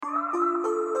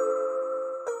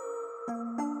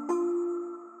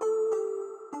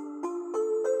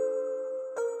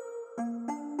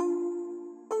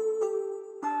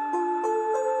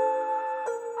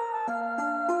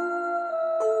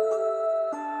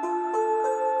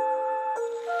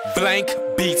Blank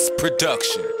Beats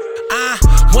Production.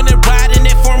 Wanna ride in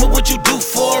that form, what would you do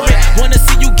for it? Wanna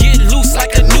see you get loose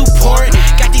like a Newport.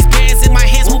 Got these bands in my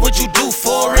hands, what would you do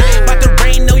for it? About to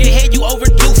rain on your head, you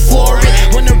overdue for it.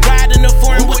 Wanna ride in the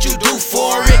form, what you do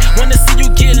for it? Wanna see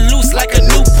you get loose like a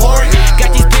Newport.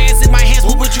 Got these bands in my hands,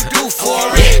 what would you do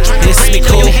for it? Tryna rain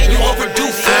on your head, you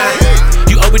overdue for it.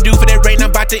 You overdue for that rain,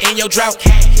 I'm about to end your drought.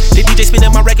 The DJ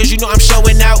spinning my records, you know I'm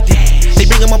showing out. They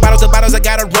bringin' my bottles, the bottles I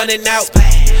gotta running out.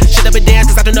 Shut up and dance,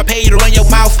 cause I do not pay you to run your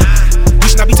mouth. You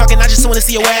should not be talking, I just wanna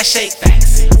see your ass shake.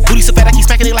 Booty so fat, I keep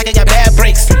smacking it like I got bad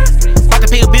breaks. About to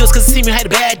pay your bills cause it seems you had a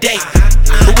bad day.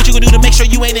 But what you gonna do to make sure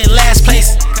you ain't in last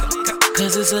place?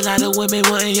 Cause there's a lot of women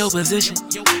wanting your position.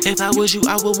 If I was you,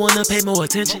 I would wanna pay more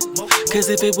attention. Cause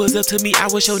if it was up to me, I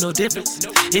would show no difference.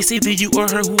 It's either you or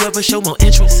her, whoever show more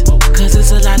interest. Cause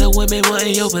there's a lot of women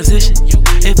wanting your position.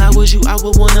 If I was you, I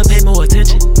would wanna pay more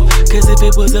attention. Cause if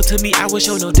it was up to me, I would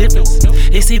show no difference.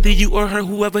 It's either you or her,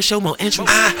 whoever show more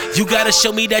interest. You gotta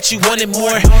show me that you want it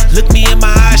more. Look me in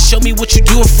my eyes, show me what you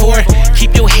do it for.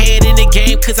 Keep your head in the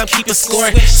game, cause I'm keeping score.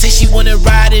 Say she wanna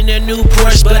ride in a new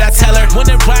Porsche, but I tell her,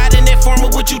 wanna ride in that form,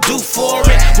 what would you do for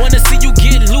it? Wanna see you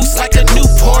get loose like a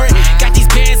Newport. Got these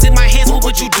bands in my hands, what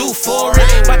would you do for it?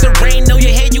 About to rain on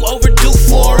your head, you overdue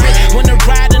for it. Wanna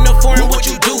ride